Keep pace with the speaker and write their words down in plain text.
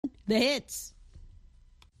The hits.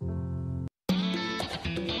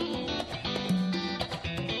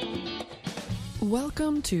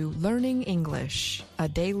 Welcome to Learning English, a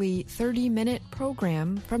daily 30-minute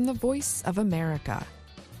program from the Voice of America.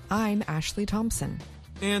 I'm Ashley Thompson.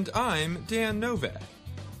 And I'm Dan Novak.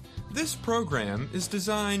 This program is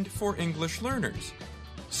designed for English learners,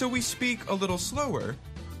 so we speak a little slower,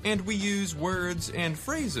 and we use words and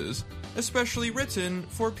phrases especially written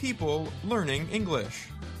for people learning English.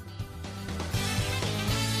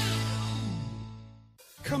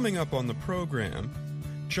 Coming up on the program,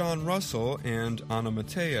 John Russell and Anna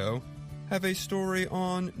Matteo have a story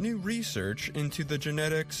on new research into the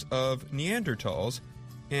genetics of Neanderthals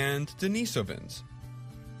and Denisovans.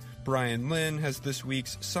 Brian Lynn has this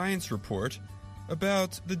week's science report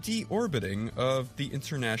about the deorbiting of the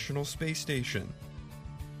International Space Station.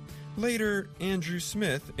 Later, Andrew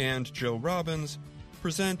Smith and Jill Robbins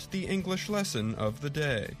present the English lesson of the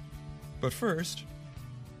day. But first,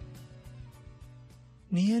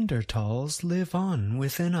 Neanderthals live on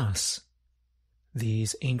within us.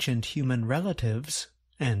 These ancient human relatives,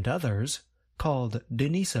 and others, called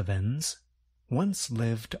Denisovans, once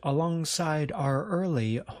lived alongside our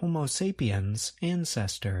early Homo sapiens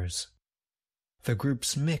ancestors. The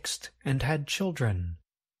groups mixed and had children.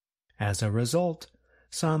 As a result,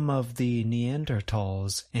 some of the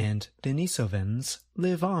Neanderthals and Denisovans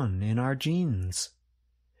live on in our genes.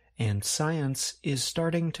 And science is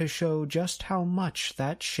starting to show just how much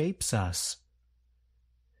that shapes us.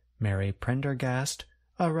 Mary Prendergast,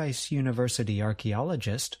 a Rice University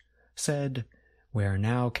archaeologist, said, "We're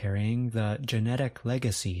now carrying the genetic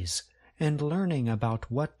legacies and learning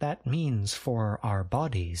about what that means for our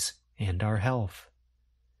bodies and our health."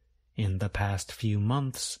 In the past few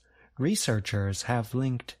months, researchers have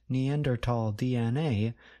linked Neanderthal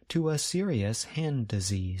DNA to a serious hand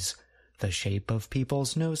disease, the shape of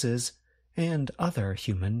people's noses, and other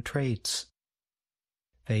human traits.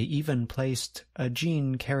 They even placed a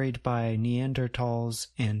gene carried by Neanderthals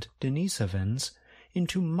and Denisovans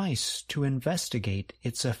into mice to investigate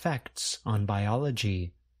its effects on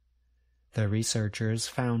biology. The researchers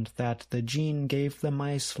found that the gene gave the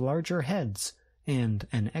mice larger heads and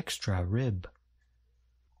an extra rib.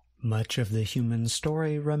 Much of the human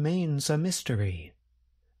story remains a mystery.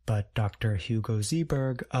 But Dr. Hugo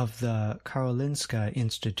Zeeberg of the Karolinska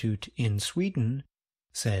Institute in Sweden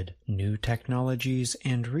said new technologies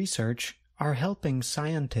and research are helping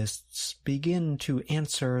scientists begin to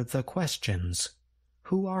answer the questions: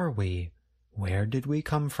 who are we? Where did we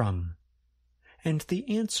come from? And the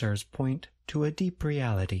answers point to a deep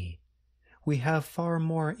reality. We have far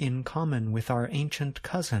more in common with our ancient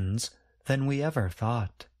cousins than we ever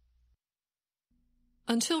thought.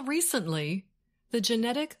 Until recently, the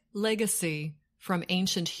genetic legacy from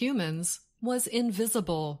ancient humans was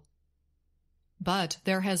invisible. But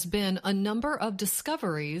there has been a number of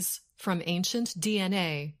discoveries from ancient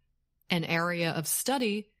DNA, an area of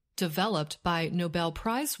study developed by Nobel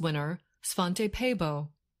Prize winner Svante Pääbo.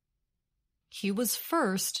 He was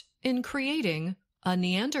first in creating a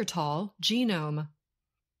Neanderthal genome.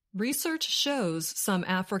 Research shows some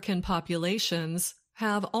African populations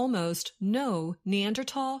have almost no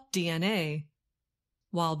Neanderthal DNA,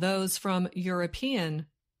 while those from European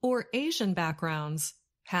or Asian backgrounds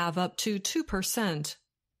have up to 2%.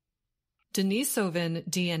 Denisovan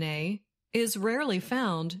DNA is rarely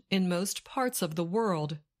found in most parts of the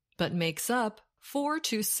world, but makes up 4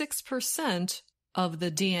 to 6% of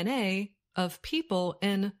the DNA of people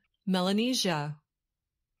in Melanesia.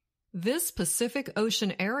 This Pacific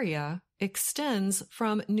Ocean area extends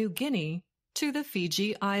from New Guinea to the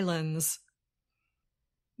Fiji Islands.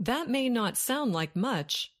 That may not sound like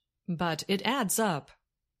much, but it adds up.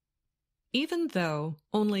 Even though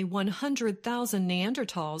only 100,000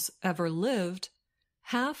 Neanderthals ever lived,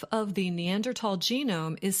 half of the Neanderthal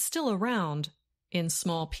genome is still around, in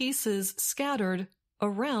small pieces scattered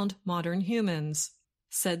around modern humans,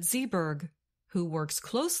 said Zeeberg, who works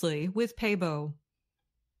closely with Pääbo.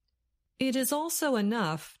 It is also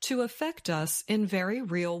enough to affect us in very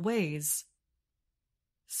real ways.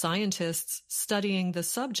 Scientists studying the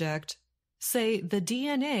subject say the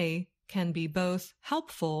DNA can be both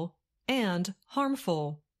helpful and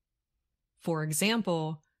harmful. For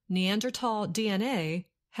example, Neanderthal DNA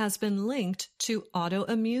has been linked to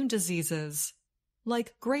autoimmune diseases,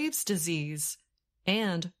 like Graves' disease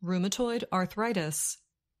and rheumatoid arthritis.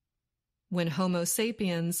 When Homo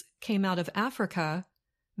sapiens came out of Africa,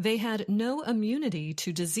 they had no immunity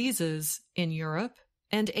to diseases in Europe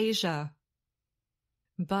and Asia.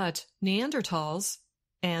 But Neanderthals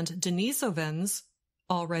and Denisovans,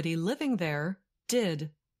 already living there,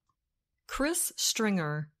 did. Chris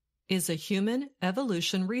Stringer is a human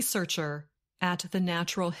evolution researcher at the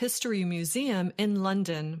Natural History Museum in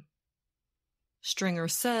London. Stringer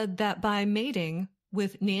said that by mating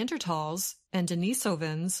with Neanderthals and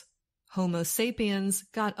Denisovans, Homo sapiens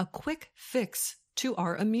got a quick fix to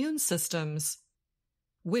our immune systems,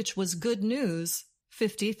 which was good news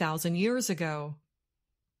 50,000 years ago.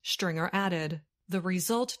 Stringer added, "The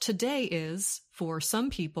result today is, for some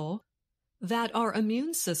people, that our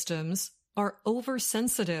immune systems are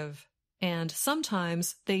oversensitive, and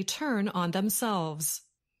sometimes they turn on themselves."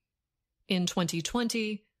 In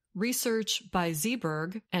 2020, research by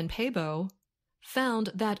Zeeberg and Pabo found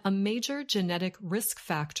that a major genetic risk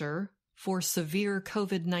factor for severe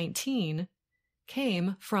COVID-19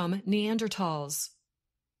 came from Neanderthals.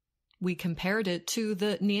 We compared it to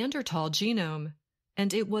the Neanderthal genome,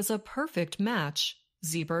 and it was a perfect match,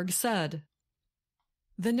 Zeeberg said.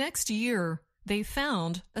 The next year, they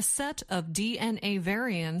found a set of DNA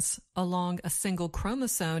variants along a single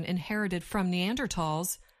chromosome inherited from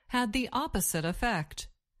Neanderthals had the opposite effect,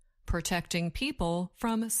 protecting people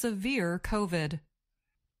from severe COVID.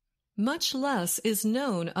 Much less is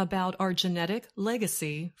known about our genetic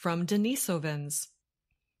legacy from Denisovans.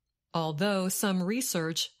 Although some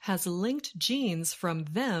research has linked genes from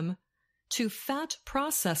them to fat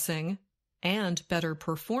processing and better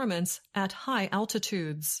performance at high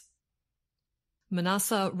altitudes.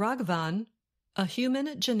 Manasa Raghavan, a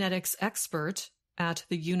human genetics expert at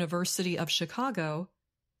the University of Chicago,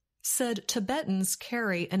 said Tibetans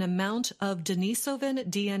carry an amount of Denisovan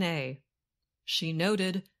DNA. She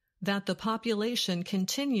noted that the population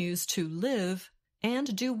continues to live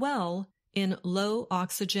and do well in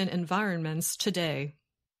low-oxygen environments today.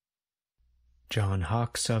 John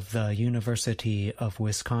Hawks of the University of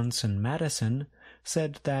Wisconsin-Madison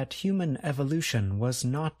said that human evolution was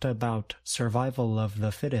not about survival of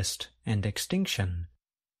the fittest and extinction.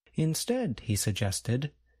 Instead, he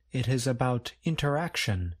suggested, it is about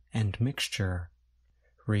interaction and mixture.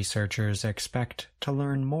 Researchers expect to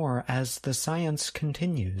learn more as the science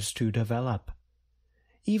continues to develop.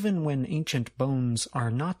 Even when ancient bones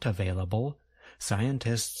are not available,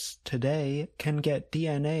 scientists today can get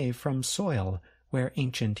DNA from soil where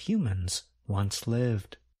ancient humans once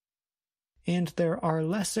lived. And there are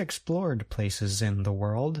less explored places in the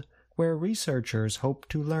world where researchers hope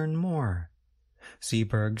to learn more.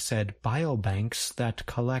 Zeeberg said biobanks that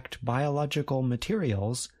collect biological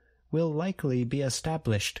materials will likely be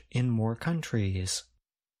established in more countries.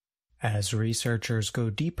 As researchers go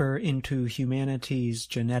deeper into humanity's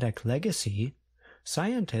genetic legacy,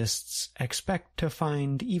 scientists expect to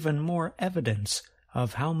find even more evidence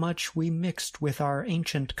of how much we mixed with our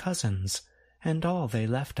ancient cousins and all they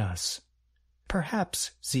left us.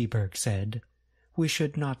 Perhaps, Zeeberg said, we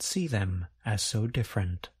should not see them as so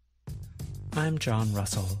different. I'm John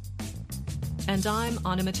Russell. And I'm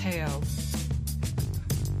Anna Matteo.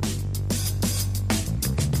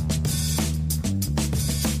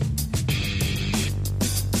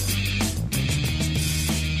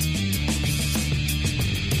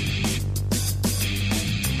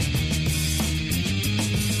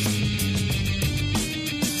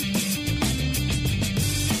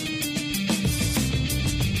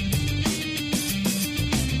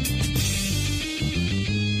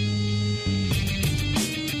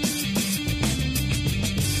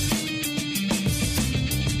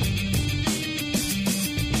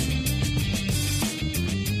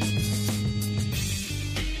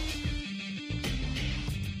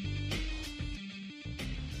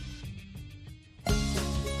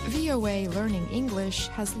 VOA Learning English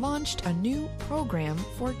has launched a new program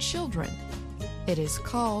for children. It is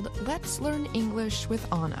called Let's Learn English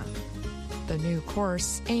with Anna. The new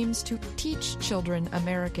course aims to teach children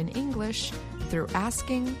American English through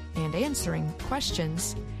asking and answering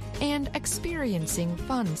questions and experiencing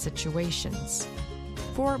fun situations.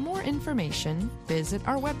 For more information, visit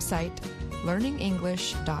our website,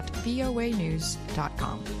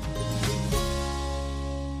 learningenglish.voanews.com.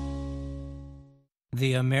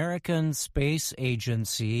 The American Space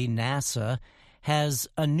Agency, NASA, has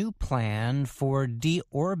a new plan for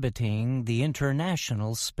deorbiting the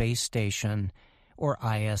International Space Station, or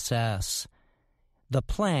ISS. The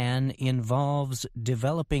plan involves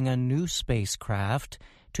developing a new spacecraft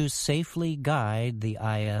to safely guide the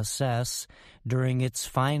ISS during its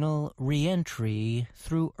final re-entry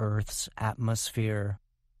through Earth's atmosphere.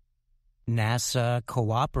 NASA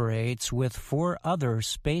cooperates with 4 other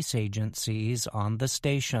space agencies on the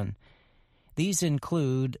station. These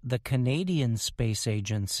include the Canadian Space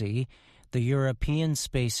Agency, the European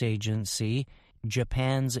Space Agency,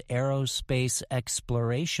 Japan's Aerospace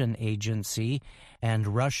Exploration Agency, and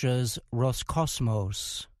Russia's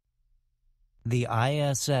Roscosmos. The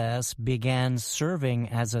ISS began serving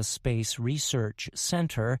as a space research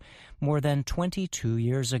center more than 22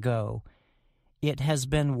 years ago. It has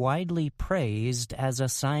been widely praised as a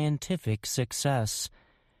scientific success,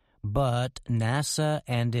 but NASA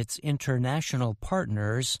and its international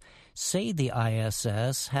partners say the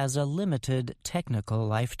ISS has a limited technical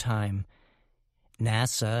lifetime.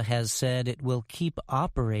 NASA has said it will keep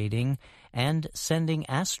operating and sending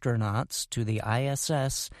astronauts to the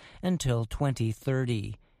ISS until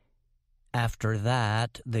 2030. After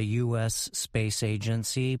that, the U.S. Space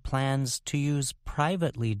Agency plans to use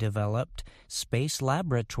privately developed space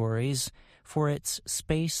laboratories for its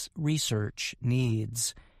space research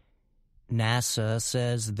needs. NASA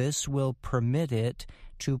says this will permit it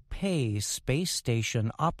to pay space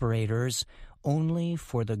station operators only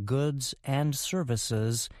for the goods and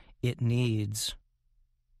services it needs.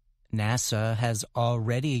 NASA has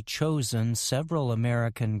already chosen several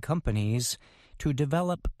American companies to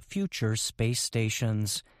develop future space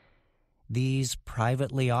stations. These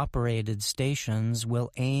privately operated stations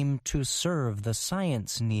will aim to serve the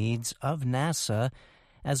science needs of NASA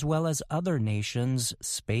as well as other nations'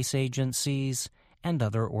 space agencies and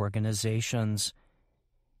other organizations.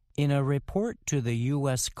 In a report to the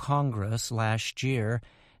U.S. Congress last year,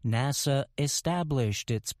 NASA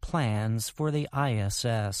established its plans for the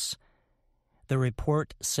ISS. The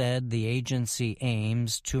report said the agency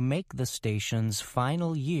aims to make the station's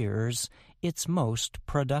final years its most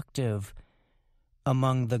productive.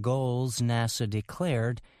 Among the goals NASA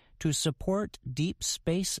declared to support deep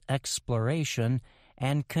space exploration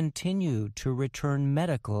and continue to return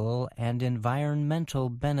medical and environmental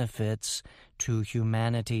benefits to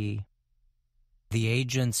humanity. The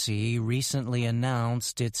agency recently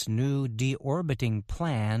announced its new deorbiting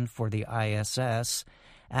plan for the ISS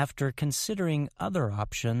after considering other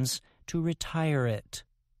options to retire it.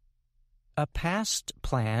 A past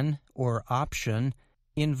plan, or option,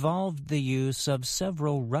 involved the use of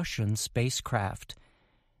several Russian spacecraft,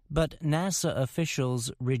 but NASA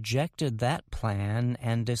officials rejected that plan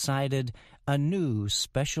and decided a new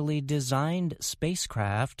specially designed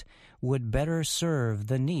spacecraft would better serve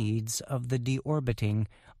the needs of the deorbiting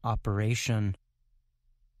operation.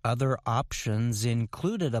 Other options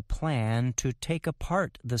included a plan to take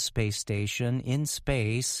apart the space station in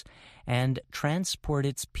space and transport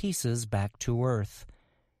its pieces back to Earth.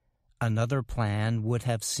 Another plan would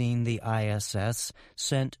have seen the ISS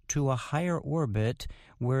sent to a higher orbit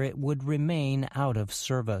where it would remain out of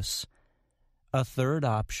service. A third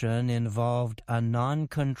option involved a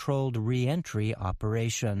non-controlled re-entry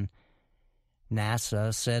operation.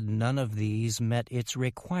 NASA said none of these met its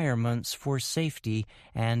requirements for safety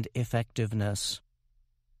and effectiveness.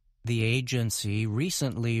 The agency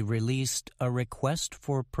recently released a request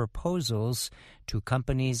for proposals to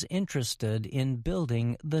companies interested in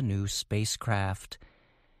building the new spacecraft.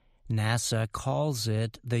 NASA calls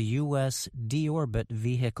it the U.S. Deorbit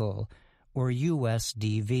Vehicle, or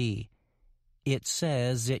USDV. It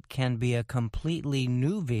says it can be a completely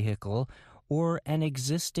new vehicle or an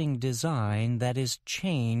existing design that is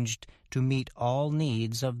changed to meet all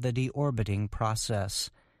needs of the deorbiting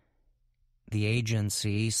process. The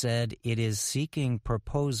agency said it is seeking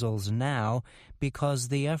proposals now because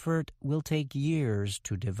the effort will take years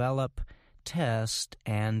to develop, test,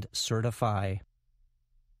 and certify.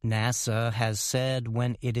 NASA has said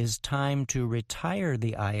when it is time to retire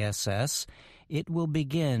the ISS, it will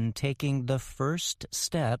begin taking the first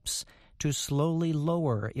steps to slowly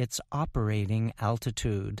lower its operating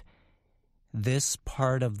altitude. This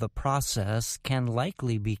part of the process can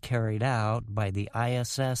likely be carried out by the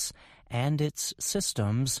ISS and its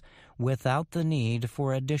systems without the need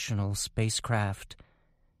for additional spacecraft.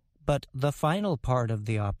 But the final part of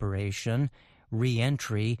the operation,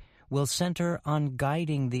 re-entry, will center on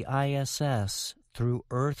guiding the ISS through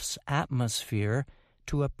Earth's atmosphere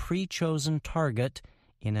to a pre-chosen target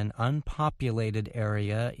in an unpopulated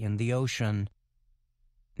area in the ocean.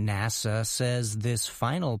 NASA says this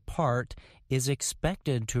final part is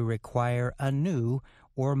expected to require a new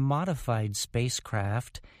or modified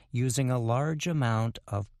spacecraft using a large amount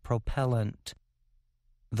of propellant.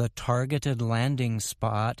 The targeted landing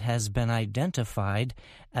spot has been identified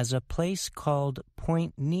as a place called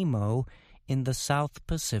Point Nemo in the South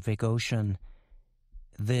Pacific Ocean.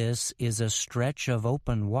 This is a stretch of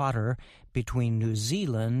open water between New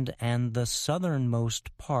Zealand and the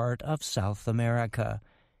southernmost part of South America.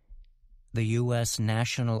 The U.S.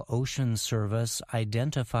 National Ocean Service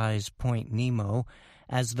identifies Point Nemo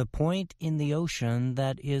as the point in the ocean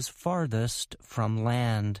that is farthest from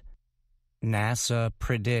land. NASA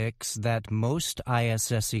predicts that most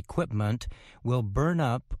ISS equipment will burn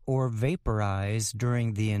up or vaporize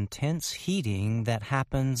during the intense heating that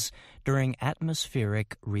happens during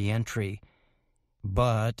atmospheric re-entry.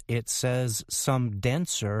 But it says some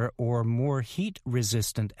denser or more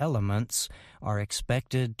heat-resistant elements are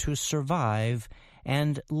expected to survive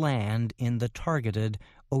and land in the targeted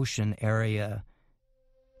ocean area.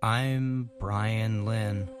 I'm Brian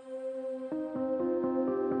Lynn.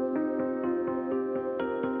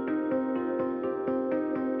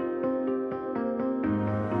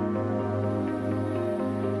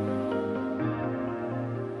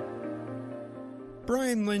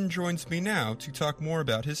 Brian Lynn joins me now to talk more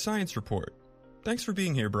about his science report. Thanks for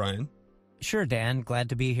being here, Brian. Sure, Dan. Glad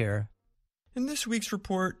to be here. In this week's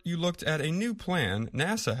report, you looked at a new plan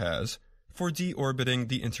NASA has for deorbiting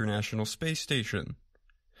the International Space Station.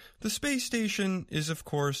 The space station is, of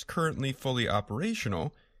course, currently fully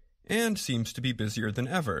operational and seems to be busier than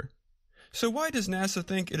ever. So why does NASA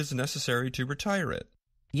think it is necessary to retire it?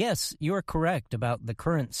 Yes, you're correct about the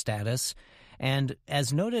current status. And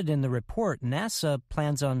as noted in the report, NASA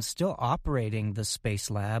plans on still operating the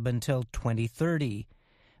Space Lab until 2030.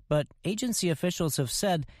 But agency officials have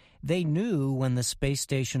said they knew when the space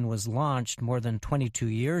station was launched more than 22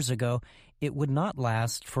 years ago, it would not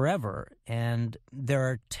last forever. And there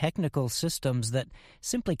are technical systems that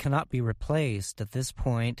simply cannot be replaced at this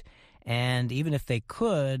point. And even if they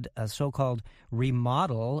could, a so-called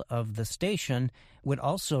remodel of the station would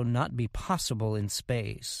also not be possible in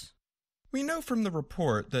space. We know from the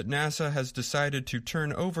report that NASA has decided to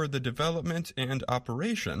turn over the development and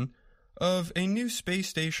operation of a new space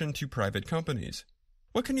station to private companies.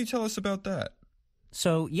 What can you tell us about that?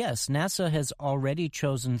 So, yes, NASA has already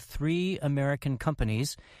chosen 3 American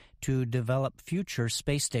companies to develop future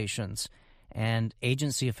space stations. And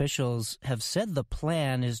agency officials have said the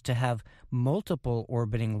plan is to have multiple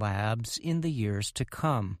orbiting labs in the years to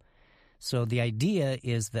come. So the idea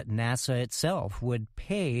is that NASA itself would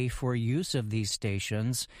pay for use of these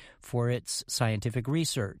stations for its scientific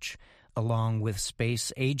research, along with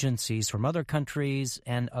space agencies from other countries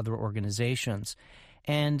and other organizations.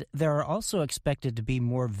 And there are also expected to be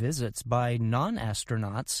more visits by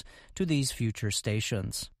non-astronauts to these future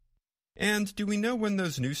stations. And do we know when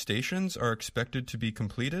those new stations are expected to be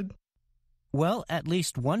completed? Well, at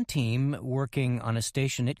least one team working on a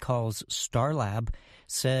station it calls Starlab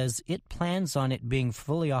says it plans on it being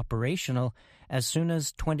fully operational as soon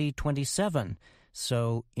as 2027,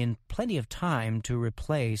 so in plenty of time to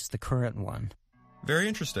replace the current one. Very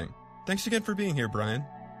interesting. Thanks again for being here, Brian.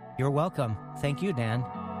 You're welcome. Thank you, Dan.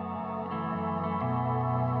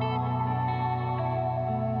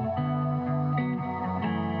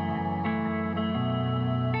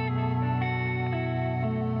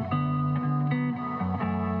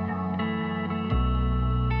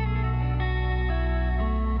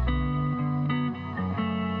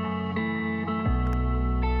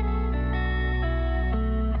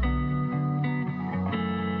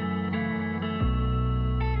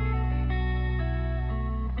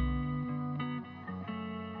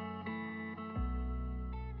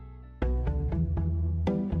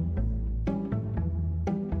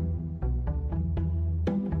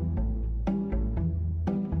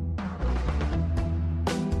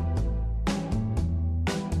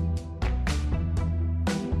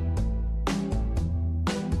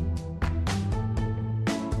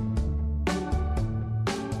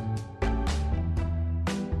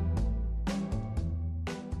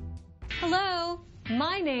 Hello,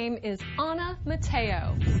 my name is Anna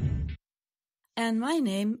Mateo. And my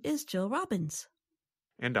name is Jill Robbins.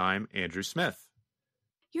 And I'm Andrew Smith.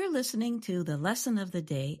 You're listening to the Lesson of the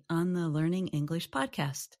Day on the Learning English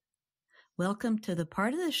podcast. Welcome to the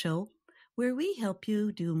part of the show where we help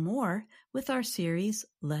you do more with our series,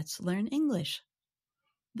 Let's Learn English.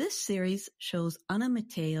 This series shows Anna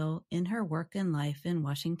Mateo in her work and life in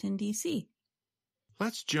Washington, D.C.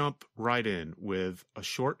 Let's jump right in with a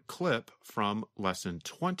short clip from Lesson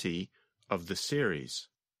 20 of the series.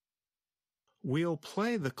 We'll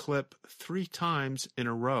play the clip 3 times in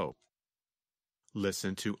a row.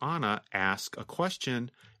 Listen to Anna ask a question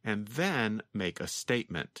and then make a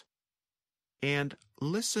statement. And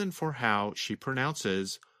listen for how she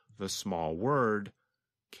pronounces the small word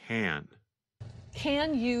can.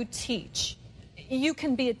 Can you teach? You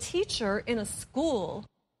can be a teacher in a school.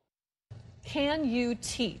 Can you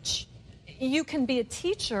teach? You can be a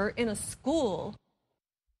teacher in a school.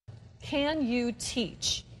 Can you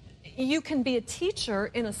teach? You can be a teacher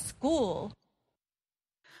in a school.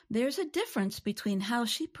 There's a difference between how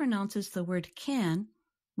she pronounces the word can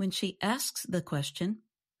when she asks the question,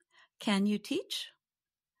 can you teach?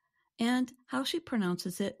 and how she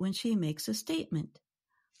pronounces it when she makes a statement.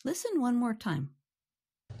 Listen one more time.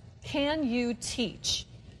 Can you teach?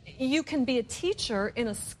 You can be a teacher in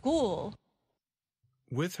a school.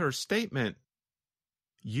 With her statement,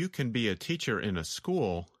 you can be a teacher in a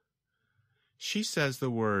school, she says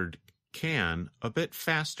the word can a bit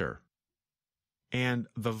faster. And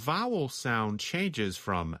the vowel sound changes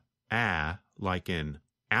from a, like in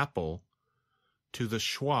apple, to the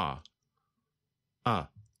schwa,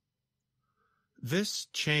 This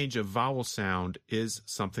change of vowel sound is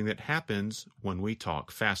something that happens when we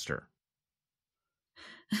talk faster.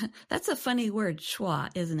 That's a funny word, schwa,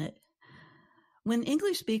 isn't it? When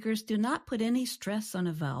English speakers do not put any stress on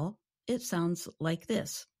a vowel, it sounds like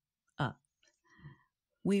this.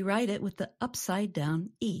 We write it with the upside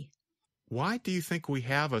down E. Why do you think we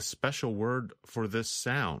have a special word for this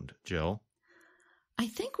sound, Jill? I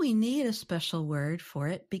think we need a special word for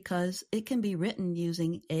it because it can be written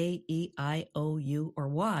using A, E, I, O, U, or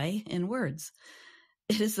Y in words.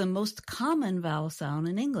 It is the most common vowel sound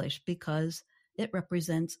in English because it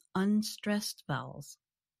represents unstressed vowels.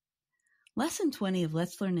 Lesson 20 of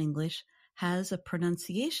Let's Learn English has a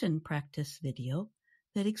pronunciation practice video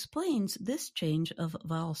that explains this change of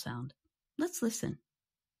vowel sound. Let's listen.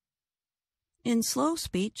 In slow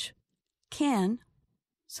speech, can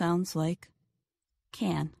sounds like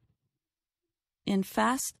can. In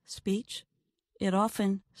fast speech, it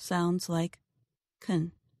often sounds like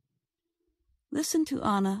can. Listen to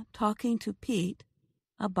Anna talking to Pete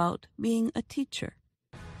about being a teacher.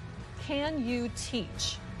 Can you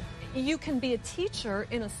teach? You can be a teacher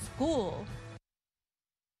in a school.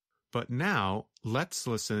 But now, let's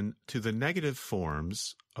listen to the negative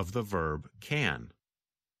forms of the verb can.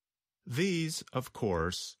 These, of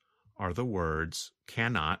course, are the words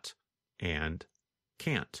cannot and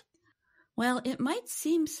can't. Well, it might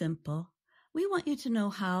seem simple. We want you to know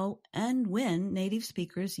how and when native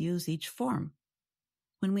speakers use each form.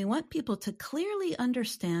 When we want people to clearly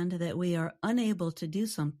understand that we are unable to do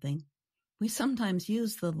something, we sometimes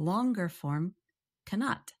use the longer form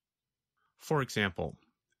cannot. For example,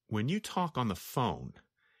 when you talk on the phone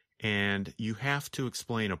and you have to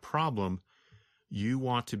explain a problem, you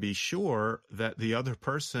want to be sure that the other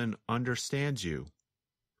person understands you.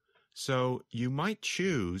 So you might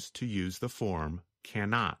choose to use the form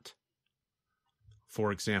cannot.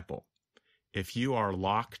 For example, if you are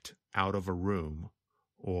locked out of a room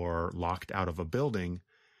or locked out of a building,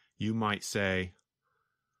 you might say,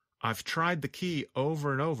 I've tried the key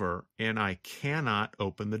over and over and I cannot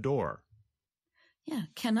open the door. Yeah,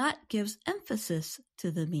 cannot gives emphasis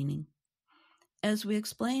to the meaning. As we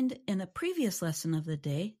explained in a previous lesson of the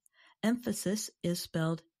day, emphasis is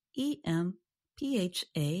spelled E-M-P-H-A-S-I-S.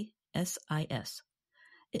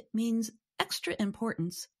 It means extra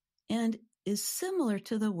importance and is similar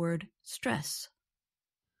to the word stress.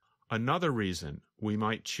 Another reason we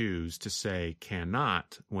might choose to say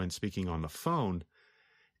cannot when speaking on the phone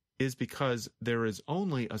is because there is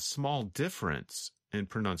only a small difference in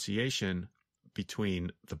pronunciation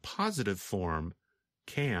between the positive form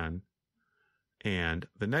can and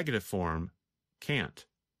the negative form can't.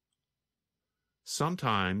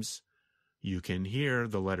 Sometimes you can hear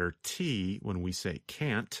the letter T when we say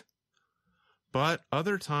can't, but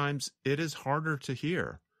other times it is harder to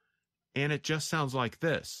hear, and it just sounds like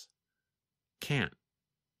this, can't.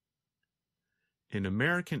 In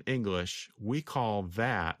American English, we call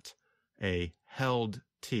that a held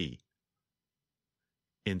T.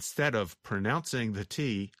 Instead of pronouncing the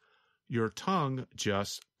T, your tongue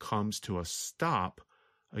just comes to a stop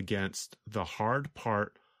against the hard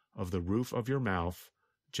part of the roof of your mouth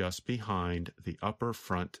just behind the upper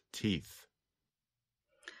front teeth.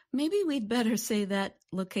 Maybe we'd better say that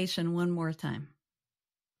location one more time.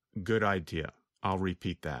 Good idea. I'll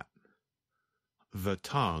repeat that. The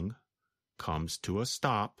tongue comes to a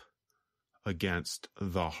stop against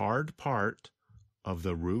the hard part of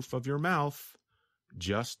the roof of your mouth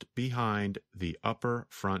just behind the upper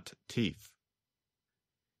front teeth.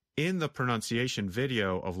 In the pronunciation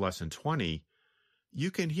video of Lesson 20,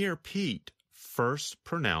 you can hear Pete first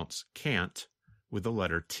pronounce can't with the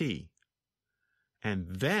letter T. And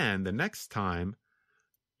then the next time,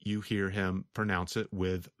 you hear him pronounce it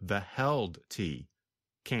with the held T,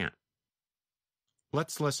 can't.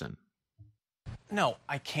 Let's listen. No,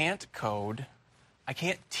 I can't code. I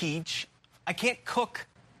can't teach. I can't cook.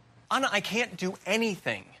 Anna, I can't do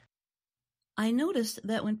anything. I noticed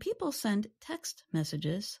that when people send text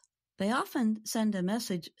messages, they often send a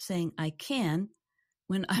message saying I can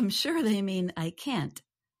when I'm sure they mean I can't.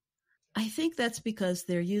 I think that's because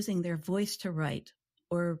they're using their voice to write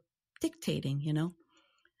or dictating,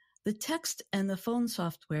 The text and the phone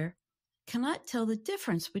software cannot tell the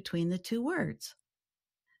difference between the two words.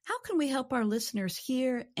 How can we help our listeners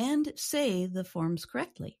hear and say the forms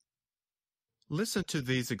correctly? Listen to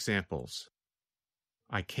these examples.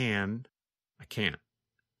 I can, I can't.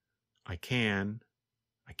 I can,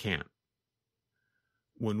 I can't.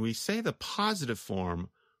 When we say the positive form,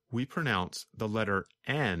 we pronounce the letter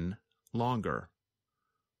N longer.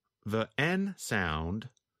 The N sound,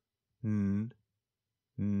 n,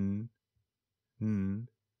 n, n,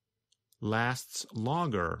 lasts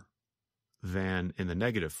longer than in the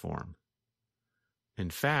negative form.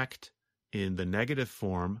 In fact, in the negative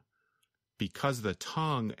form, because the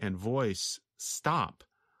tongue and voice stop,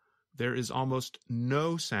 there is almost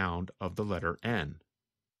no sound of the letter N.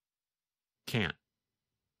 Can't.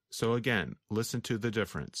 So again, listen to the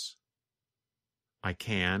difference. I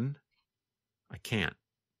can, I can't.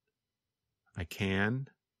 I can,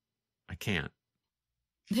 I can't.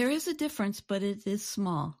 There is a difference, but it is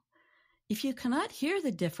small. If you cannot hear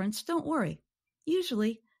the difference, don't worry.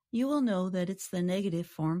 Usually, you will know that it's the negative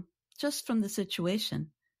form just from the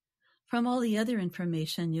situation, from all the other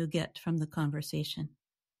information you get from the conversation.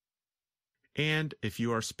 And if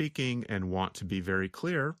you are speaking and want to be very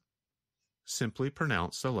clear, simply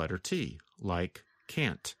pronounce the letter T, like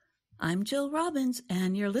can't. I'm Jill Robbins,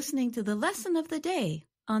 and you're listening to the Lesson of the Day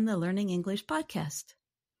on the Learning English podcast.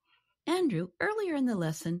 Andrew, earlier in the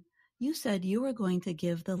lesson, you said you were going to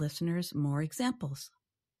give the listeners more examples.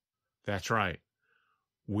 That's right.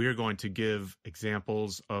 We're going to give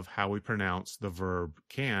examples of how we pronounce the verb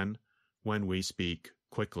can when we speak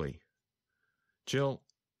quickly. Jill,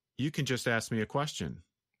 you can just ask me a question,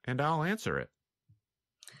 and I'll answer it.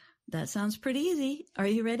 That sounds pretty easy. Are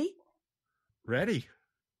you ready? Ready.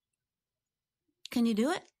 Can you do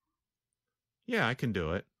it? Yeah, I can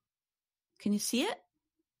do it. Can you see it?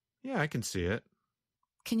 Yeah, I can see it.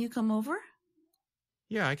 Can you come over?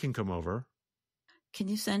 Yeah, I can come over. Can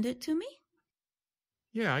you send it to me?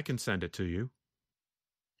 Yeah, I can send it to you.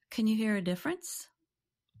 Can you hear a difference?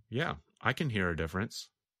 Yeah, I can hear a difference.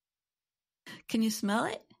 Can you smell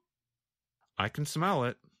it? I can smell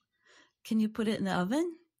it. Can you put it in the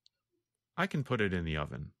oven? I can put it in the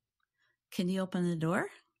oven. Can you open the door?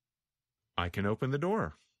 I can open the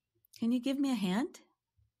door. Can you give me a hand?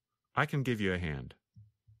 I can give you a hand.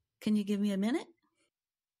 Can you give me a minute?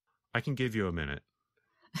 I can give you a minute.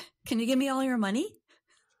 Can you give me all your money?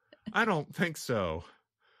 I don't think so.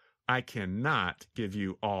 I cannot give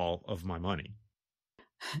you all of my money.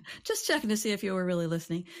 Just checking to see if you were really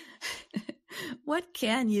listening. What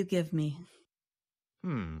can you give me?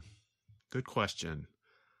 Good question.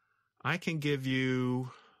 I can give you,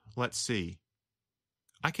 let's see.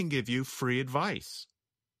 I can give you free advice.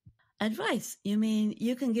 Advice? You mean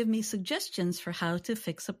you can give me suggestions for how to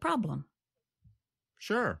fix a problem?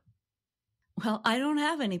 Sure. Well, I don't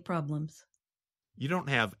have any problems. You don't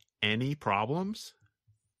have any problems?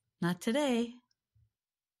 Not today.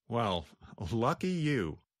 Well, lucky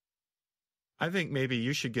you. I think maybe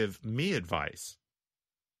you should give me advice.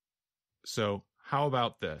 So, how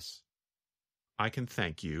about this? I can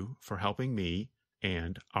thank you for helping me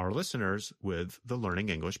and our listeners with the Learning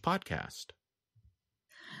English podcast.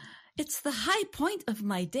 It's the high point of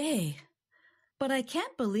my day. But I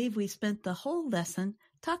can't believe we spent the whole lesson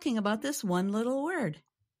talking about this one little word.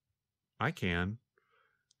 I can.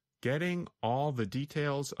 Getting all the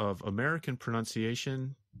details of American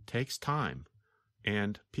pronunciation takes time,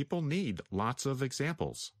 and people need lots of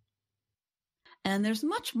examples. And there's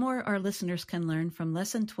much more our listeners can learn from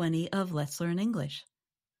Lesson 20 of Let's Learn English.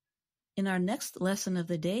 In our next lesson of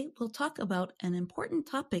the day, we'll talk about an important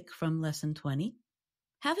topic from Lesson 20,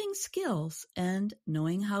 having skills and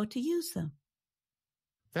knowing how to use them.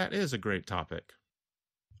 That is a great topic.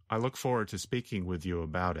 I look forward to speaking with you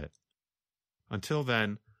about it. Until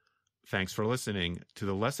then, thanks for listening to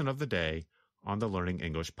the Lesson of the Day on the Learning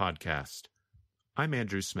English podcast. I'm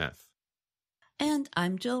Andrew Smith. And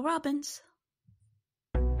I'm Jill Robbins.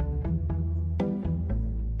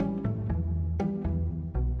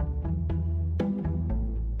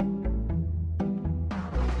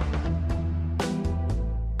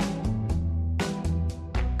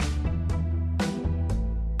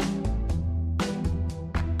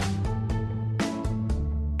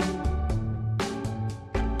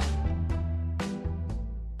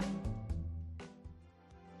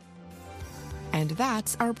 And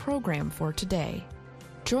that's our program for today.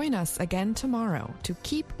 Join us again tomorrow to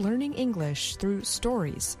keep learning English through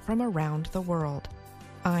stories from around the world.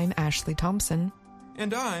 I'm Ashley Thompson.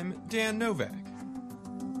 And I'm Dan Novak.